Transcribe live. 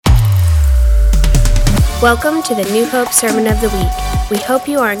Welcome to the New Hope Sermon of the Week. We hope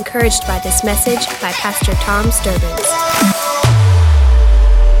you are encouraged by this message by Pastor Tom Sturbins.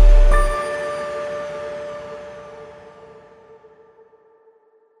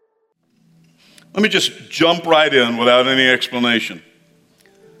 Let me just jump right in without any explanation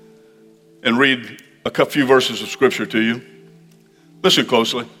and read a few verses of Scripture to you. Listen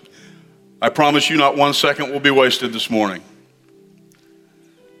closely. I promise you not 1 second will be wasted this morning.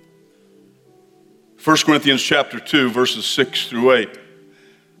 1 Corinthians chapter 2, verses 6 through 8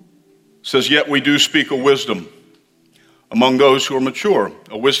 says, "Yet we do speak a wisdom among those who are mature.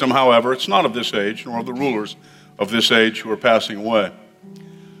 A wisdom, however, it's not of this age, nor of the rulers of this age who are passing away.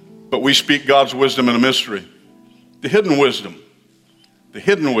 But we speak God's wisdom in a mystery, the hidden wisdom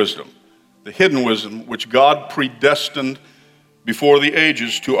which God predestined before the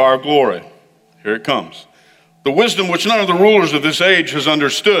ages to our glory." Here it comes. "The wisdom which none of the rulers of this age has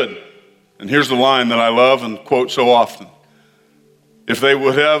understood." And here's the line that I love and quote so often. For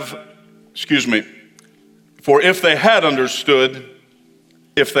if they had understood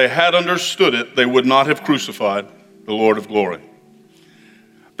it, they would not have crucified the Lord of glory.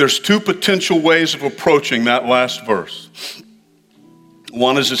 There's two potential ways of approaching that last verse.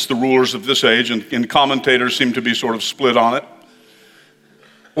 One is it's the rulers of this age, and commentators seem to be sort of split on it.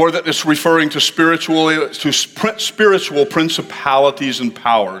 Or that it's referring to spiritual principalities and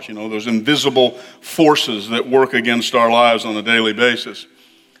powers, those invisible forces that work against our lives on a daily basis.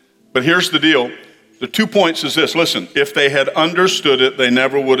 But here's the deal. The 2 points is this. Listen, if they had understood it, they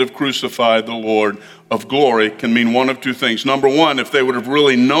never would have crucified the Lord of glory. Can mean one of two things. Number one, if they would have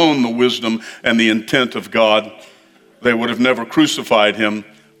really known the wisdom and the intent of God, they would have never crucified him.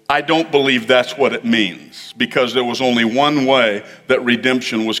 I don't believe that's what it means, because there was only one way that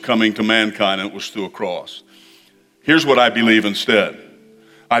redemption was coming to mankind, and it was through a cross. Here's what I believe instead.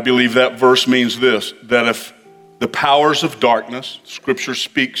 I believe that verse means this, that if the powers of darkness, Scripture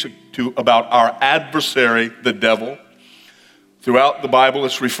speaks about our adversary, the devil. Throughout the Bible,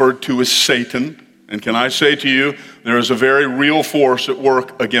 it's referred to as Satan. And can I say to you, there is a very real force at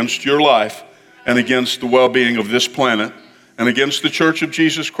work against your life and against the well-being of this planet and against the Church of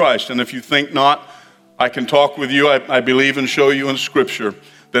Jesus Christ. And if you think not, I can talk with you. I believe and show you in Scripture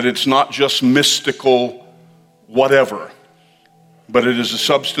that it's not just mystical whatever, but it is a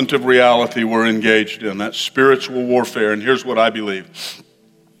substantive reality we're engaged in, that spiritual warfare. And here's what I believe.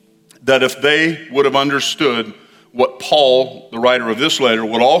 That if they would have understood what Paul, the writer of this letter,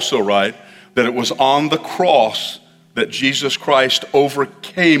 would also write, that it was on the cross that Jesus Christ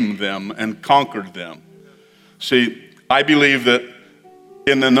overcame them and conquered them. See, I believe that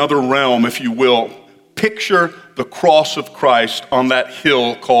in another realm, if you will, picture the cross of Christ on that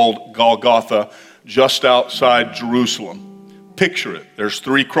hill called Golgotha, just outside Jerusalem. Picture it. There's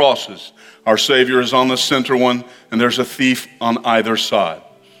 3 crosses. Our Savior is on the center one, and there's a thief on either side.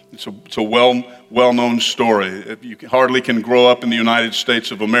 It's a well-known story. You hardly can grow up in the United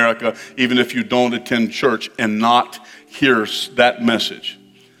States of America, even if you don't attend church, and not hear that message.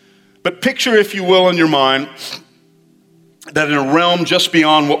 But picture, if you will, in your mind, that in a realm just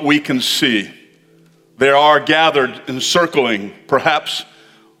beyond what we can see, there are gathered, encircling, perhaps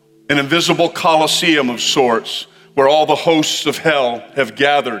an invisible coliseum of sorts, where all the hosts of hell have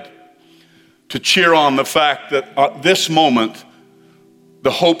gathered to cheer on the fact that at this moment,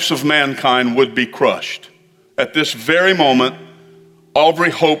 the hopes of mankind would be crushed. At this very moment, every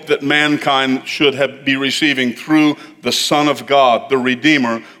hope that mankind should be receiving through the Son of God, the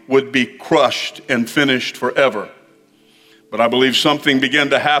Redeemer, would be crushed and finished forever. But I believe something began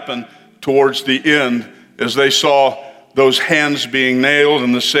to happen towards the end as they saw those hands being nailed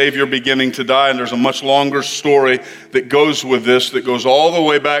and the Savior beginning to die. And there's a much longer story that goes with this, that goes all the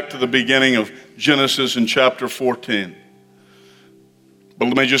way back to the beginning of Genesis in chapter 14. But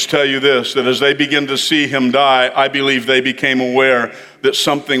let me just tell you this, that as they begin to see him die, I believe they became aware that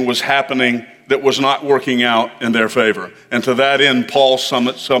something was happening that was not working out in their favor. And to that end, Paul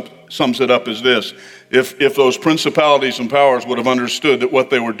sums it up as this. If those principalities and powers would have understood that what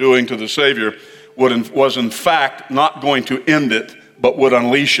they were doing to the Savior was in fact not going to end it, but would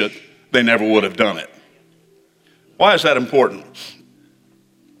unleash it, they never would have done it. Why is that important?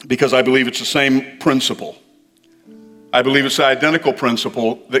 Because I believe it's the same principle. I believe it's the identical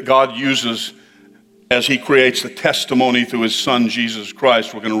principle that God uses as he creates the testimony through his Son, Jesus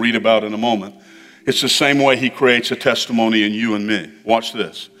Christ, we're going to read about in a moment. It's the same way he creates a testimony in you and me. Watch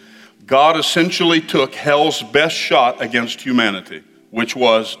this. God essentially took hell's best shot against humanity, which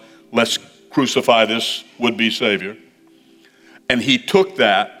was, let's crucify this would-be Savior. And he took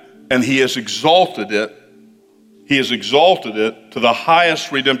that and he has exalted it He has exalted it to the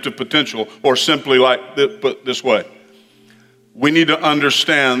highest redemptive potential, or simply put this way. We need to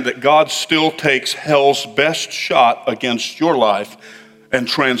understand that God still takes hell's best shot against your life and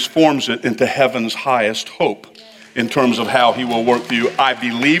transforms it into heaven's highest hope in terms of how he will work through you. I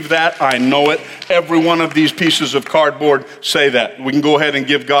believe that. I know it. Every one of these pieces of cardboard say that. We can go ahead and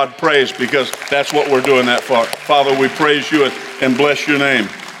give God praise because that's what we're doing that for. Father, we praise you and bless your name.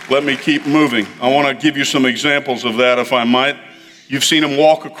 Let me keep moving. I want to give you some examples of that, if I might. You've seen him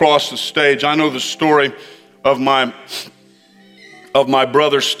walk across the stage. I know the story of my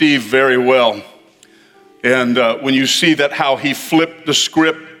brother Steve very well. And when you see that how he flipped the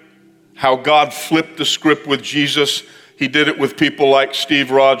script, how God flipped the script with Jesus, he did it with people like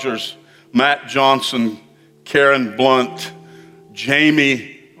Steve Rogers, Matt Johnson, Karen Blunt,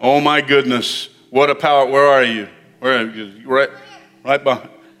 Jamie. Oh my goodness, what a power. Where are you? Where are you? Right behind,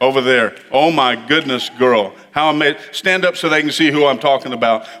 over there. Oh my goodness, girl. How amazing. Stand up so they can see who I'm talking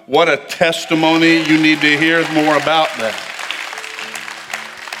about. What a testimony. You need to hear more about that.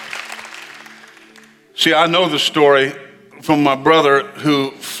 See, I know the story from my brother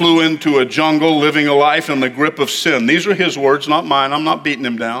who flew into a jungle living a life in the grip of sin. These are his words, not mine. I'm not beating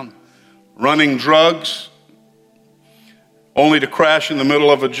him down. Running drugs, only to crash in the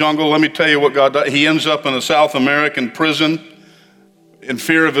middle of a jungle. Let me tell you what God does. He ends up in a South American prison in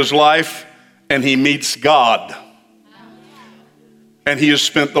fear of his life, and he meets God. And he has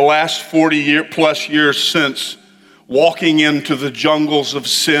spent the last 40 plus years since walking into the jungles of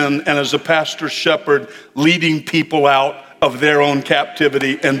sin and as a pastor shepherd, leading people out of their own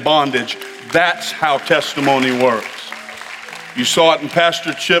captivity and bondage. That's how testimony works. You saw it in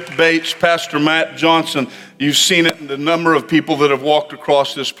Pastor Chip Bates, Pastor Matt Johnson. You've seen it in the number of people that have walked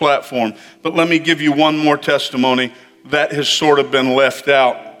across this platform. But let me give you one more testimony that has sort of been left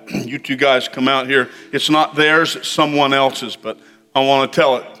out. You two guys come out here. It's not theirs, it's someone else's, but I want to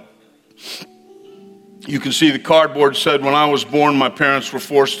tell it. You can see the cardboard said, when I was born, my parents were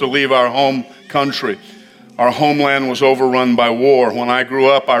forced to leave our home country. Our homeland was overrun by war. When I grew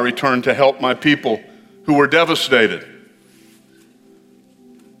up, I returned to help my people who were devastated.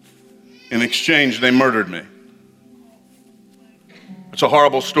 In exchange, they murdered me. It's a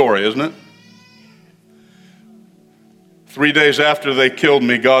horrible story, isn't it? 3 days after they killed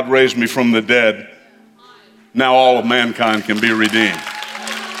me, God raised me from the dead. Now all of mankind can be redeemed.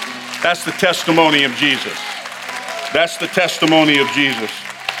 That's the testimony of Jesus. That's the testimony of Jesus.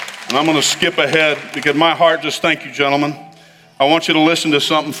 And I'm going to skip ahead because my heart just, thank you, gentlemen. I want you to listen to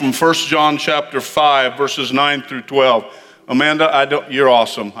something from 1 John chapter 5, verses 9 through 12. Amanda, you're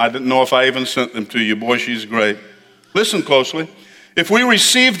awesome. I didn't know if I even sent them to you. Boy, she's great. Listen closely. If we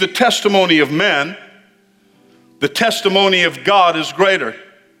receive the testimony of men, the testimony of God is greater.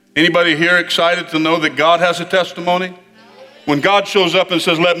 Anybody here excited to know that God has a testimony? When God shows up and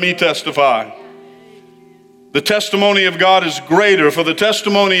says, let me testify. The testimony of God is greater, for the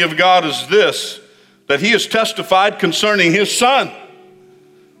testimony of God is this, that he has testified concerning his Son.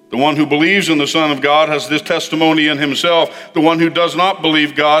 The one who believes in the Son of God has this testimony in himself. The one who does not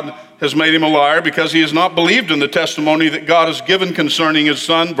believe God has made him a liar because he has not believed in the testimony that God has given concerning his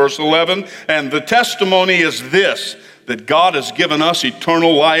Son. Verse 11, and the testimony is this, that God has given us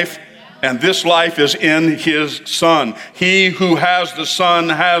eternal life, and this life is in his Son. He who has the Son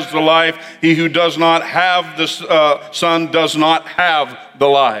has the life. He who does not have the Son does not have the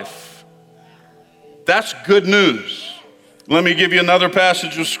life. That's good news. Let me give you another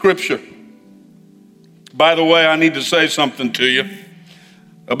passage of Scripture. By the way, I need to say something to you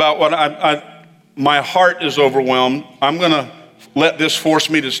about what my heart is overwhelmed. I'm going to let this force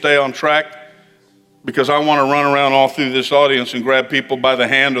me to stay on track, because I want to run around all through this audience and grab people by the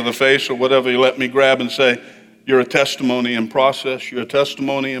hand or the face or whatever you let me grab and say, you're a testimony in process. You're a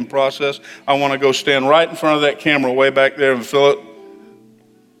testimony in process. I want to go stand right in front of that camera way back there and fill it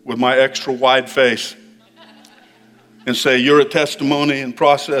with my extra wide face and say, you're a testimony in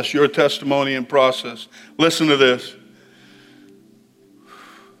process. You're a testimony in process. Listen to this.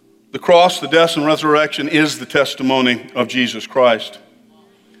 The cross, the death, and resurrection is the testimony of Jesus Christ.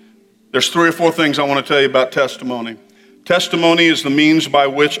 There's 3 or 4 things I want to tell you about testimony. Testimony is the means by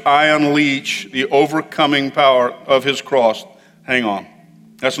which I unleash the overcoming power of his cross. Hang on.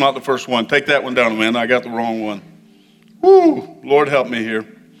 That's not the first one. Take that one down, Amanda. I got the wrong one. Woo! Lord help me here.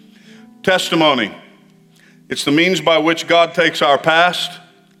 Testimony. It's the means by which God takes our past,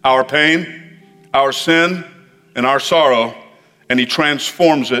 our pain, our sin, and our sorrow, and he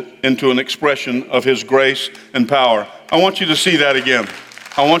transforms it into an expression of his grace and power. I want you to see that again.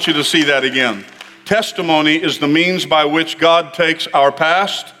 I want you to see that again. Testimony is the means by which God takes our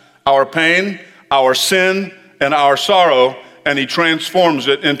past, our pain, our sin, and our sorrow, and he transforms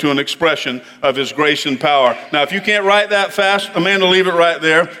it into an expression of his grace and power. Now, if you can't write that fast, Amanda, leave it right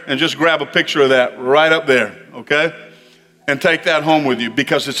there and just grab a picture of that right up there, okay? And take that home with you,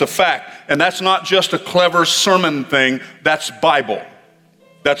 because it's a fact. And that's not just a clever sermon thing, that's Bible.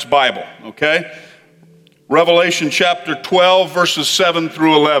 That's Bible, okay? Revelation chapter 12, verses 7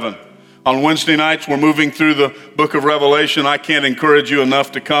 through 11. On Wednesday nights, we're moving through the book of Revelation. I can't encourage you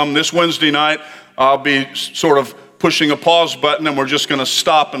enough to come. This Wednesday night, I'll be sort of pushing a pause button, and we're just going to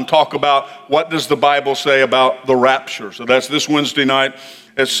stop and talk about what does the Bible say about the rapture. So that's this Wednesday night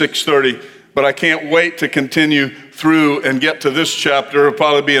at 6:30. But I can't wait to continue through and get to this chapter. It'll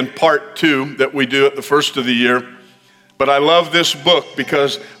probably be in part 2 that we do at the first of the year. But I love this book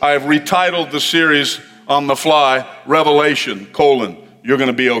because I have retitled the series on the fly, Revelation, You're going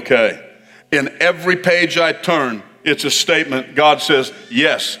to be okay. In every page I turn, it's a statement. God says,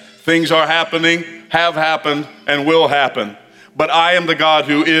 yes, things are happening, have happened, and will happen. But I am the God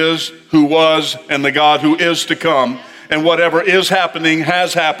who is, who was, and the God who is to come. And whatever is happening,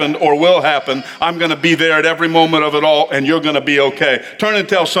 has happened, or will happen, I'm going to be there at every moment of it all, and you're going to be okay. Turn and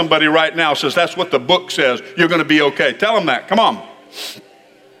tell somebody right now, says that's what the book says. You're going to be okay. Tell them that. Come on.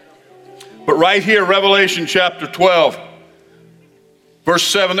 But right here, Revelation chapter 12. Verse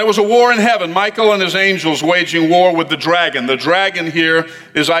 7, there was a war in heaven. Michael and his angels waging war with the dragon. The dragon here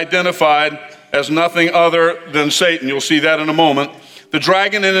is identified as nothing other than Satan. You'll see that in a moment. The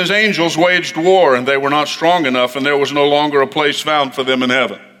dragon and his angels waged war, and they were not strong enough, and there was no longer a place found for them in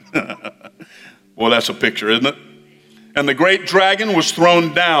heaven. Well, that's a picture, isn't it? And the great dragon was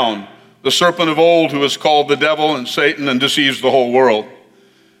thrown down, the serpent of old who is called the devil and Satan and deceives the whole world.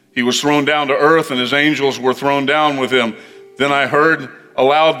 He was thrown down to earth, and his angels were thrown down with him. Then I heard a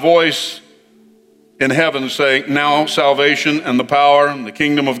loud voice in heaven saying, now salvation and the power and the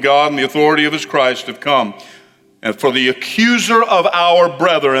kingdom of God and the authority of his Christ have come. And for the accuser of our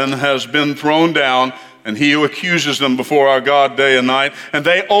brethren has been thrown down, and he who accuses them before our God day and night. And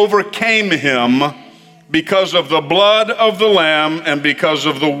they overcame him because of the blood of the Lamb and because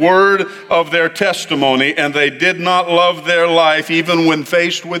of the word of their testimony, and they did not love their life even when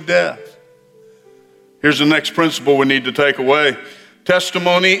faced with death. Here's the next principle we need to take away.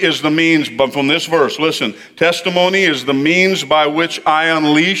 Testimony is the means, but from this verse, listen, testimony is the means by which I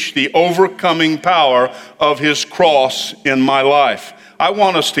unleash the overcoming power of his cross in my life. I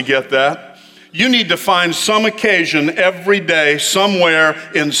want us to get that. You need to find some occasion every day, somewhere,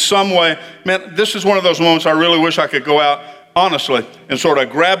 in some way. Man, this is one of those moments I really wish I could go out, honestly, and sort of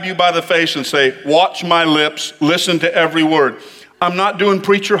grab you by the face and say, watch my lips, listen to every word. I'm not doing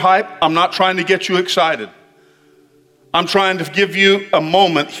preacher hype. I'm not trying to get you excited. I'm trying to give you a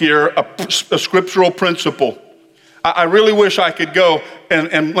moment here, a scriptural principle. I really wish I could go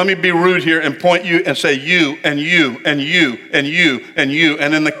and let me be rude here and point you and say you and you and you and you and you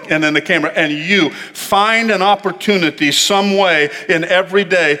and in the camera and you. Find an opportunity some way in every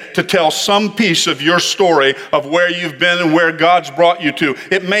day to tell some piece of your story of where you've been and where God's brought you to.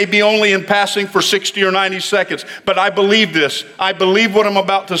 It may be only in passing for 60 or 90 seconds, but I believe this. I believe what I'm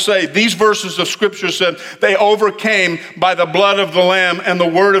about to say. These verses of scripture said they overcame by the blood of the Lamb and the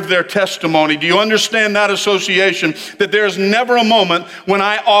word of their testimony. Do you understand that association? That there's never a moment when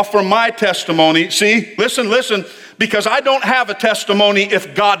I offer my testimony. See, listen, because I don't have a testimony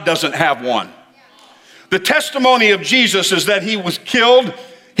if God doesn't have one. The testimony of Jesus is that he was killed,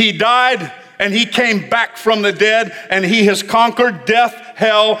 he died, and he came back from the dead, and he has conquered death,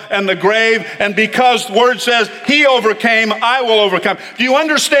 hell, and the grave. And because the word says he overcame, I will overcome. Do you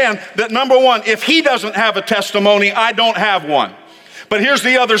understand that, number one, if he doesn't have a testimony, I don't have one. But here's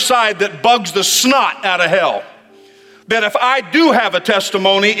the other side that bugs the snot out of hell. That if I do have a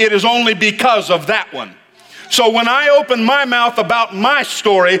testimony, it is only because of that one. So when I open my mouth about my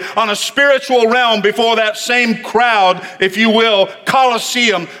story on a spiritual realm before that same crowd, if you will,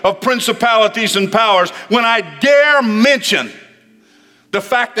 coliseum of principalities and powers, when I dare mention the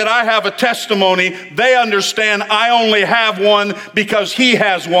fact that I have a testimony, they understand I only have one because he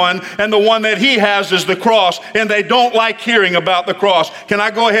has one, and the one that he has is the cross, and they don't like hearing about the cross. Can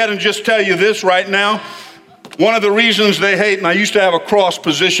I go ahead and just tell you this right now? One of the reasons they hate, and I used to have a cross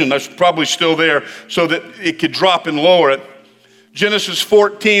position, that's probably still there, so that it could drop and lower it. Genesis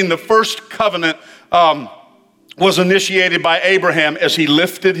 14, the first covenant was initiated by Abraham as he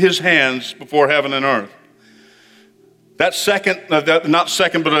lifted his hands before heaven and earth. That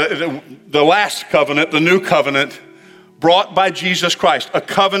the last covenant, the new covenant, brought by Jesus Christ. A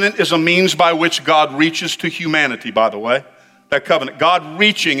covenant is a means by which God reaches to humanity, by the way. That covenant. God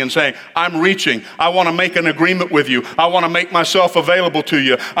reaching and saying, I'm reaching. I want to make an agreement with you. I want to make myself available to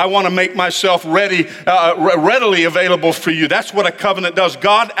you. I want to make myself readily available for you. That's what a covenant does.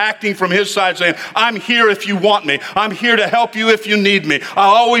 God acting from his side saying, I'm here if you want me. I'm here to help you if you need me.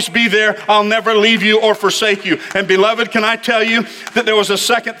 I'll always be there. I'll never leave you or forsake you. And beloved, can I tell you that there was a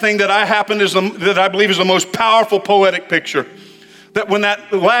second thing that that I believe is the most powerful poetic picture. That when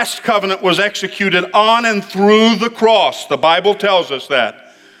that last covenant was executed on and through the cross, the Bible tells us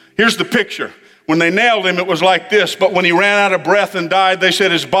that. Here's the picture. When they nailed him, it was like this, but when he ran out of breath and died, they said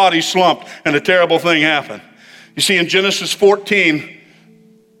his body slumped and a terrible thing happened. You see, in Genesis 14,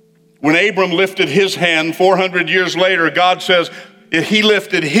 when Abram lifted his hand 400 years later, God says, if he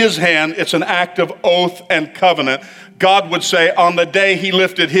lifted his hand, it's an act of oath and covenant. God would say, on the day he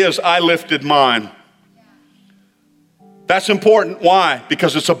lifted his, I lifted mine. That's important. Why?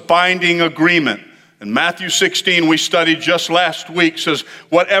 Because it's a binding agreement. In Matthew 16, we studied just last week, says,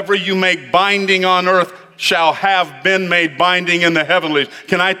 whatever you make binding on earth shall have been made binding in the heavenlies.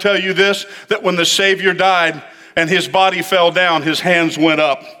 Can I tell you this? That when the Savior died and his body fell down, his hands went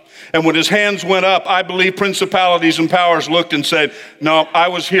up. And when his hands went up, I believe principalities and powers looked and said, no, I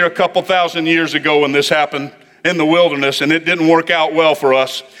was here a couple thousand years ago when this happened in the wilderness, and it didn't work out well for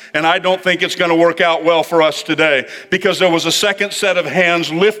us. And I don't think it's going to work out well for us today, because there was a second set of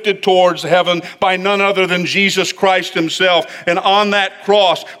hands lifted towards heaven by none other than Jesus Christ himself. And on that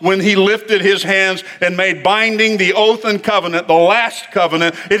cross, when he lifted his hands and made binding the oath and covenant, the last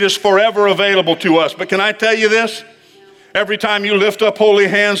covenant, it is forever available to us. But can I tell you this? Every time you lift up holy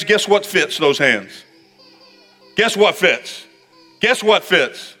hands, guess what fits those hands? Guess what fits? Guess what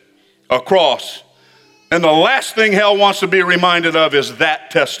fits? A cross. And the last thing hell wants to be reminded of is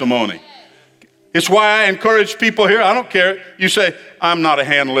that testimony. It's why I encourage people here. I don't care. You say, I'm not a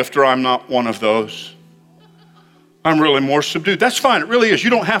hand lifter. I'm not one of those. I'm really more subdued. That's fine. It really is. You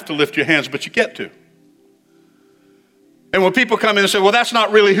don't have to lift your hands, but you get to. And when people come in and say, well, that's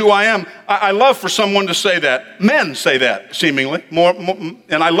not really who I am, I love for someone to say that. Men say that, seemingly. More,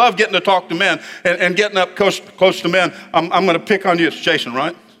 and I love getting to talk to men and getting up close to men. I'm going to pick on you. It's Jason,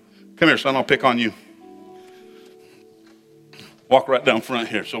 right? Come here, son. I'll pick on you. Walk right down front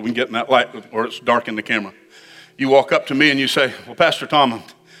here so we can get in that light, or it's dark in the camera. You walk up to me and you say, well, Pastor Tom,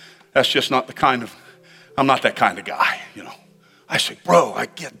 that's just not I'm not that kind of guy, you know. I say, bro, I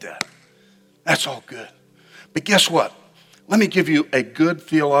get that. That's all good. But guess what? Let me give you a good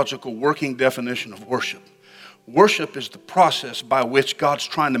theological working definition of worship. Worship is the process by which God's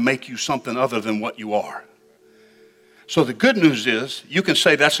trying to make you something other than what you are. So the good news is you can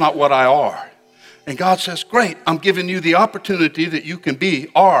say, that's not what I are. And God says, great, I'm giving you the opportunity that you can be,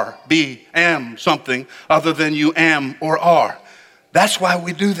 am something other than you am or are. That's why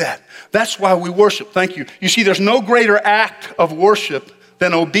we do that. That's why we worship. Thank you. You see, there's no greater act of worship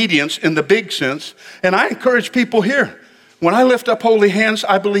than obedience in the big sense. And I encourage people here, when I lift up holy hands,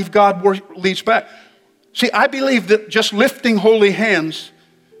 I believe God leads back. See, I believe that just lifting holy hands,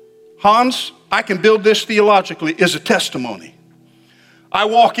 Hans, I can build this theologically, is a testimony. I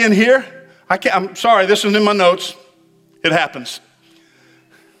walk in here, I'm sorry, this isn't in my notes. It happens.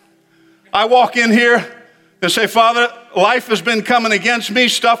 I walk in here and say, Father, life has been coming against me.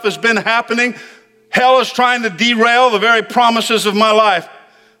 Stuff has been happening. Hell is trying to derail the very promises of my life.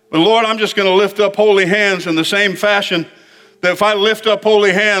 But Lord, I'm just going to lift up holy hands in the same fashion that if I lift up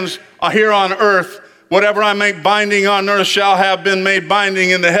holy hands here on earth, whatever I make binding on earth shall have been made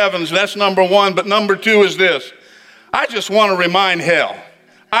binding in the heavens. That's number one. But number two is this. I just want to remind hell.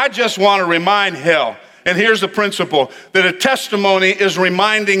 And here's the principle, that a testimony is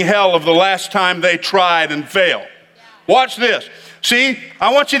reminding hell of the last time they tried and failed. Watch this. See,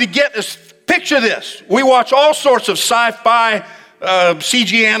 I want you to get this. Picture this. We watch all sorts of sci-fi,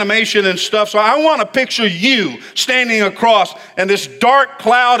 CG animation and stuff. So I want to picture you standing across and this dark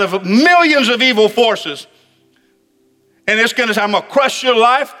cloud of millions of evil forces. And it's going to say, I'm going to crush your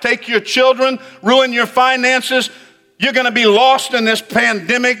life, take your children, ruin your finances. You're going to be lost in this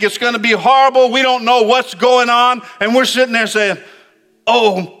pandemic. It's going to be horrible. We don't know what's going on. And we're sitting there saying,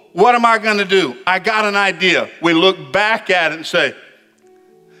 oh, what am I going to do? I got an idea. We look back at it and say,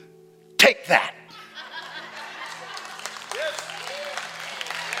 take that.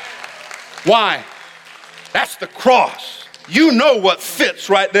 Why? That's the cross. You know what fits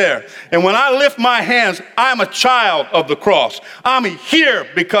right there. And when I lift my hands, I'm a child of the cross. I'm here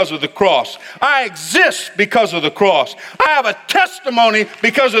because of the cross. I exist because of the cross. I have a testimony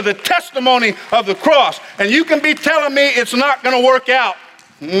because of the testimony of the cross. And you can be telling me it's not going to work out.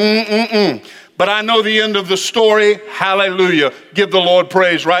 But I know the end of the story. Hallelujah. Give the Lord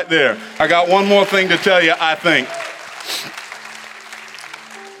praise right there. I got one more thing to tell you, I think.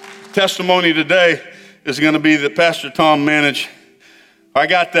 Testimony today is going to be that Pastor Tom managed. I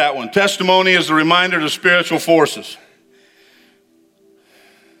got that one. Testimony is a reminder to spiritual forces.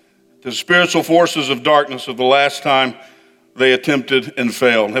 The spiritual forces of darkness of the last time they attempted and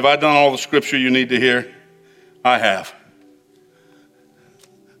failed. Have I done all the scripture you need to hear? I have.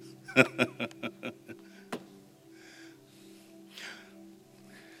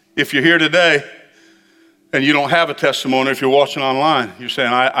 If you're here today and you don't have a testimony, if you're watching online, you're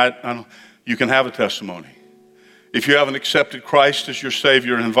saying, you can have a testimony. If you haven't accepted Christ as your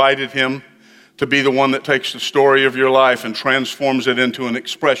Savior and invited Him to be the one that takes the story of your life and transforms it into an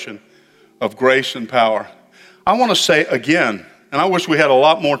expression of grace and power, I want to say again, and I wish we had a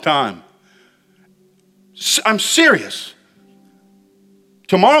lot more time, I'm serious.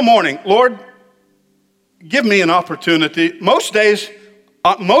 Tomorrow morning, Lord, give me an opportunity. Most days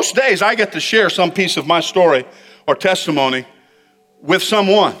I get to share some piece of my story or testimony with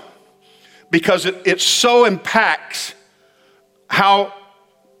someone because it so impacts how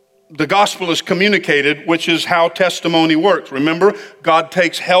the gospel is communicated, which is how testimony works. Remember, God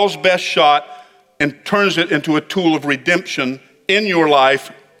takes hell's best shot and turns it into a tool of redemption in your life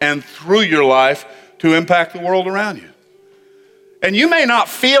and through your life to impact the world around you. And you may not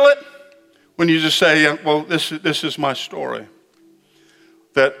feel it when you just say, yeah, well, this is my story.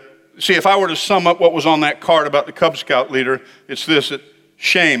 See, if I were to sum up what was on that card about the Cub Scout leader, it's this, that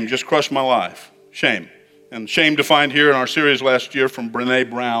shame just crushed my life. Shame. And shame defined here in our series last year from Brené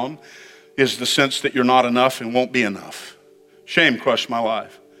Brown is the sense that you're not enough and won't be enough. Shame crushed my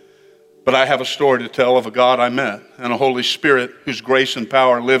life. But I have a story to tell of a God I met and a Holy Spirit whose grace and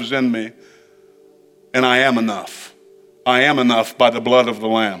power lives in me. And I am enough. I am enough by the blood of the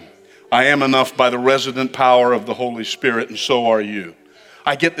Lamb. I am enough by the resident power of the Holy Spirit, and so are you.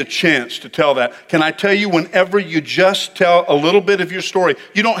 I get the chance to tell that. Can I tell you, whenever you just tell a little bit of your story,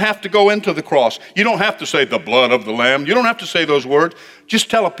 you don't have to go into the cross. You don't have to say the blood of the Lamb. You don't have to say those words. Just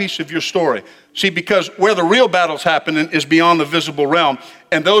tell a piece of your story. See, because where the real battle's happening is beyond the visible realm.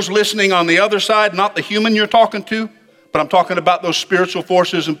 And those listening on the other side, not the human you're talking to, but I'm talking about those spiritual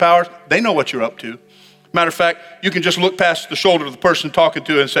forces and powers, they know what you're up to. Matter of fact, you can just look past the shoulder of the person talking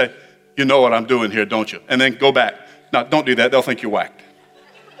to and say, you know what I'm doing here, don't you? And then go back. No, don't do that. They'll think you're whacked.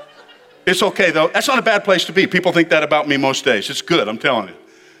 It's okay, though. That's not a bad place to be. People think that about me most days. It's good, I'm telling you.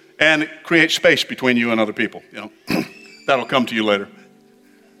 And it creates space between you and other people. You know, that'll come to you later.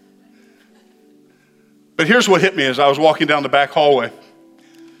 But here's what hit me as I was walking down the back hallway,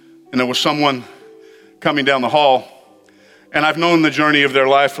 and there was someone coming down the hall, and I've known the journey of their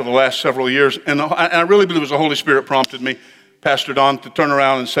life for the last several years, and I really believe it was the Holy Spirit prompted me, Pastor Don, to turn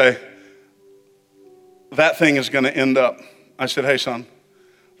around and say, that thing is going to end up. I said, hey, son,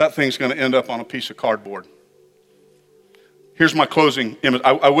 that thing's going to end up on a piece of cardboard. Here's my closing image.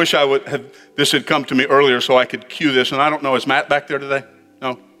 I wish this had come to me earlier so I could cue this. And I don't know, is Matt back there today?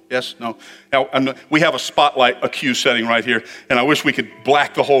 No? Yes? No? Now, we have a spotlight, a cue setting right here. And I wish we could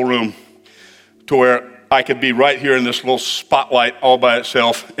black the whole room to where I could be right here in this little spotlight all by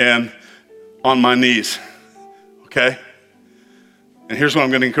itself and on my knees. Okay? And here's what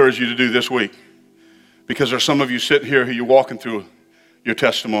I'm going to encourage you to do this week. Because there's some of you sitting here who you're walking through your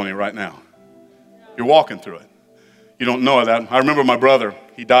testimony right now. You're walking through it. You don't know that. I remember my brother.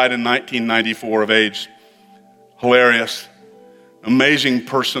 He died in 1994 of AIDS. Hilarious, amazing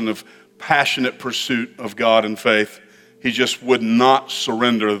person of passionate pursuit of God and faith. He just would not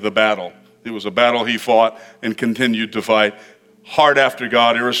surrender the battle. It was a battle he fought and continued to fight, hard after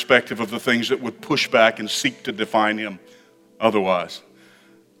God, irrespective of the things that would push back and seek to define him otherwise.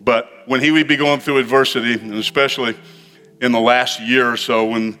 But when he would be going through adversity, and especially in the last year or so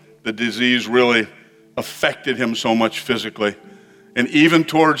when the disease really affected him so much physically, and even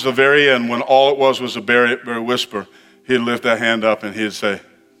towards the very end when all it was a bare whisper, he'd lift that hand up and he'd say,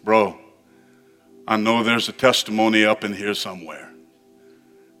 bro, I know there's a testimony up in here somewhere.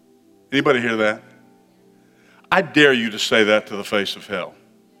 Anybody hear that? I dare you to say that to the face of hell.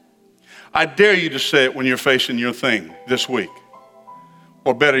 I dare you to say it when you're facing your thing this week.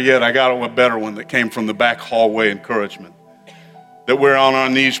 Or better yet, I got a better one that came from the back hallway encouragement. That we're on our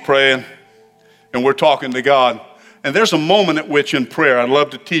knees praying and we're talking to God. And there's a moment at which in prayer, I'd love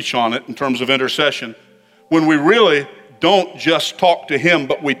to teach on it in terms of intercession, when we really don't just talk to him,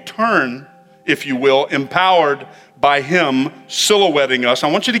 but we turn, if you will, empowered by him silhouetting us.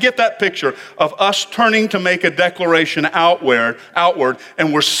 I want you to get that picture of us turning to make a declaration outward,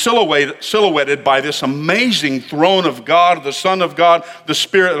 and we're silhouetted by this amazing throne of God, the Son of God, the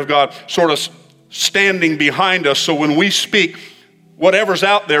Spirit of God, sort of standing behind us. So when we speak, whatever's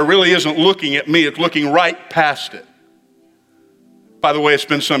out there really isn't looking at me, it's looking right past it. By the way, it's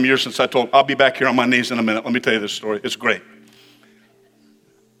been some years since I told, I'll be back here on my knees in a minute. Let me tell you this story. It's great.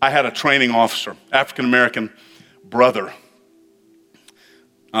 I had a training officer, African-American brother.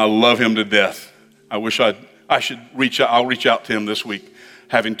 I love him to death. I wish I should reach out. I'll reach out to him this week,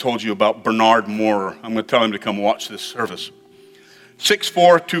 having told you about Bernard Moorer. I'm going to tell him to come watch this service. 6'4",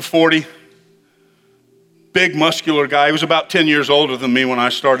 240, big muscular guy. He was about 10 years older than me when I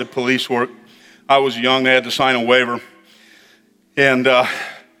started police work. I was young. They had to sign a waiver. And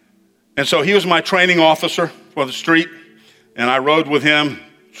so he was my training officer for the street, and I rode with him.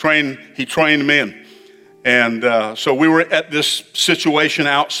 He trained me. And so we were at this situation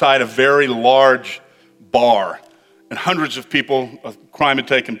outside a very large bar, and hundreds of people, a crime had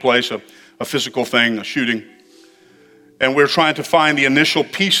taken place, a physical thing, a shooting. And we were trying to find the initial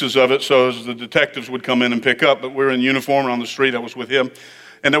pieces of it so as the detectives would come in and pick up, but we were in uniform and on the street. I was with him.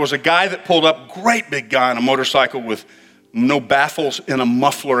 And there was a guy that pulled up, great big guy on a motorcycle with no baffles and a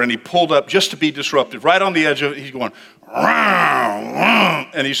muffler, and he pulled up just to be disruptive. Right on the edge of it, he's going,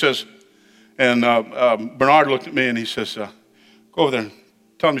 and he says, and Bernard looked at me and he says, go over there and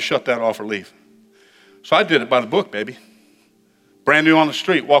tell him to shut that off or leave. So I did it by the book, baby. Brand new on the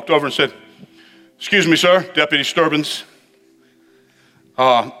street, walked over and said, excuse me, sir, Deputy Sturbins.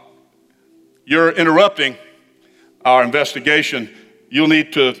 You're interrupting our investigation. You'll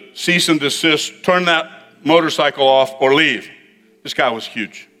need to cease and desist, turn that motorcycle off, or leave. This guy was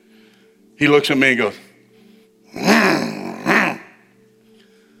huge. He looks at me and goes,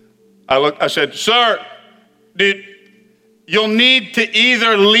 I said, sir, you'll need to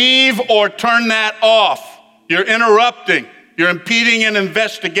either leave or turn that off. You're interrupting. You're impeding an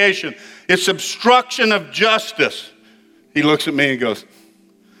investigation. It's obstruction of justice. He looks at me and goes,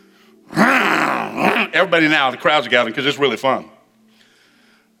 everybody now, the crowd's gathering because it's really fun.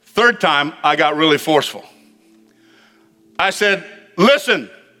 Third time, I got really forceful. I said, listen,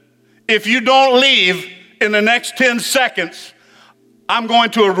 if you don't leave in the next 10 seconds, I'm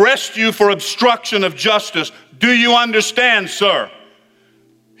going to arrest you for obstruction of justice. Do you understand, sir?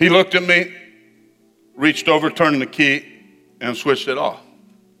 He looked at me, reached over, turned the key, and switched it off.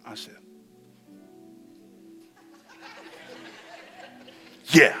 I said,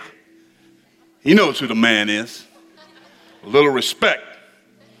 yeah, he knows who the man is. A little respect.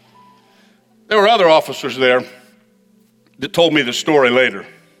 There were other officers there that told me the story later.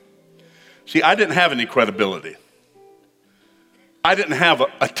 See, I didn't have any credibility. I didn't have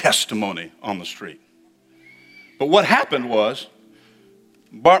a testimony on the street. But what happened was,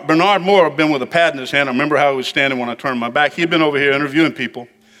 Bernard Moore had been with a pad in his hand. I remember how he was standing when I turned my back. He had been over here interviewing people.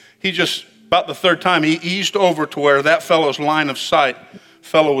 He just, about the third time, he eased over to where that fellow's line of sight.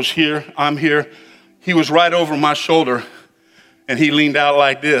 Fellow was here, I'm here. He was right over my shoulder, and he leaned out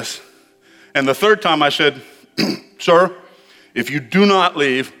like this. And the third time I said, sir, if you do not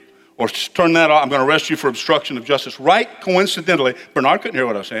leave or turn that off, I'm going to arrest you for obstruction of justice. Right coincidentally, Bernard couldn't hear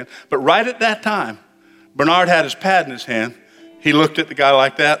what I was saying, but right at that time, Bernard had his pad in his hand. He looked at the guy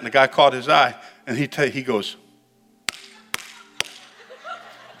like that, and the guy caught his eye, and he goes,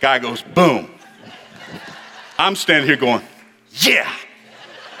 guy goes, boom. I'm standing here going, yeah.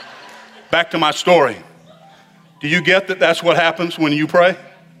 Back to my story. Do you get that that's what happens when you pray?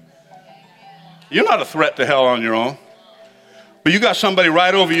 You're not a threat to hell on your own, but you got somebody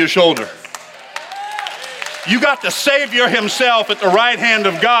right over your shoulder. You got the Savior himself at the right hand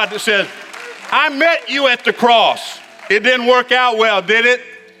of God that says, I met you at the cross. It didn't work out well, did it?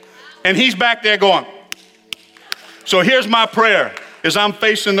 And he's back there going. So here's my prayer as I'm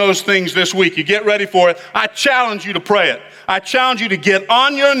facing those things this week. You get ready for it. I challenge you to pray it. I challenge you to get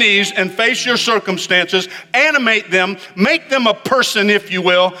on your knees and face your circumstances, animate them, make them a person, if you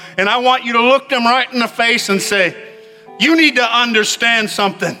will. And I want you to look them right in the face and say, you need to understand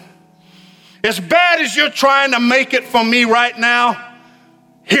something. As bad as you're trying to make it for me right now,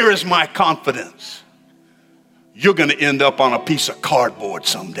 here is my confidence. You're going to end up on a piece of cardboard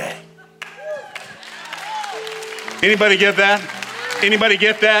someday. Anybody get that? Anybody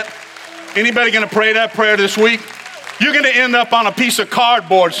get that? Anybody going to pray that prayer this week? You're going to end up on a piece of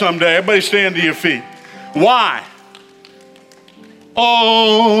cardboard someday. Everybody stand to your feet. Why?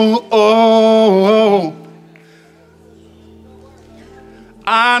 Oh,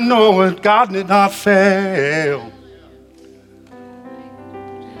 I know it. God did not fail.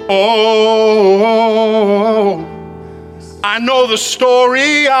 Oh, I know the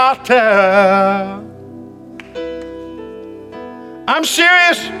story I'll tell. I'm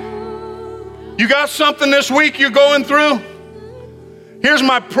serious. You got something this week you're going through? Here's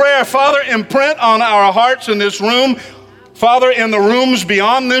my prayer. Father, imprint on our hearts in this room. Father, in the rooms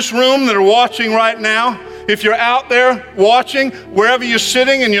beyond this room that are watching right now, If you're out there watching, wherever you're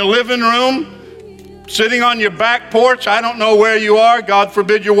sitting in your living room, sitting on your back porch, I don't know where you are. God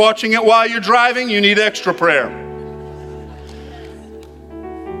forbid you're watching it while you're driving. You need extra prayer.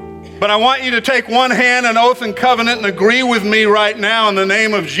 But I want you to take one hand, an oath and covenant, and agree with me right now in the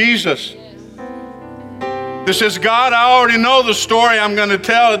name of Jesus. This says, God, I already know the story I'm going to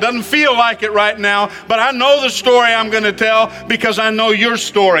tell. It doesn't feel like it right now, but I know the story I'm going to tell because I know your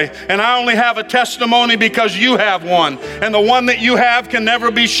story. And I only have a testimony because you have one. And the one that you have can never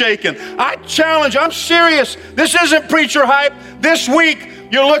be shaken. I challenge, I'm serious. This isn't preacher hype. This week,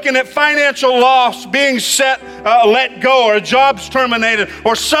 you're looking at financial loss, being let go, or jobs terminated,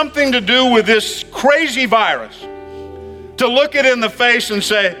 or something to do with this crazy virus. To look it in the face and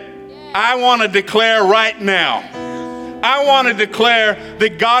say, I want to declare right now, I want to declare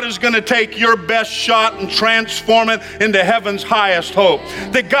that God is going to take your best shot and transform it into heaven's highest hope.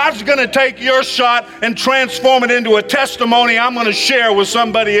 That God's going to take your shot and transform it into a testimony I'm going to share with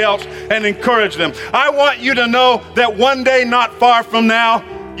somebody else and encourage them. I want you to know that one day not far from now,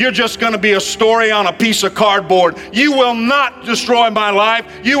 you're just going to be a story on a piece of cardboard. You will not destroy my life.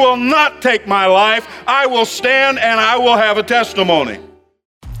 You will not take my life. I will stand and I will have a testimony.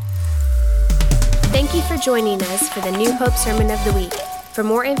 Thank you for joining us for the New Hope Sermon of the Week. For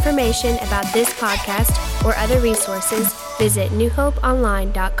more information about this podcast or other resources, visit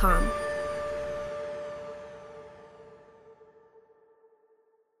newhopeonline.com.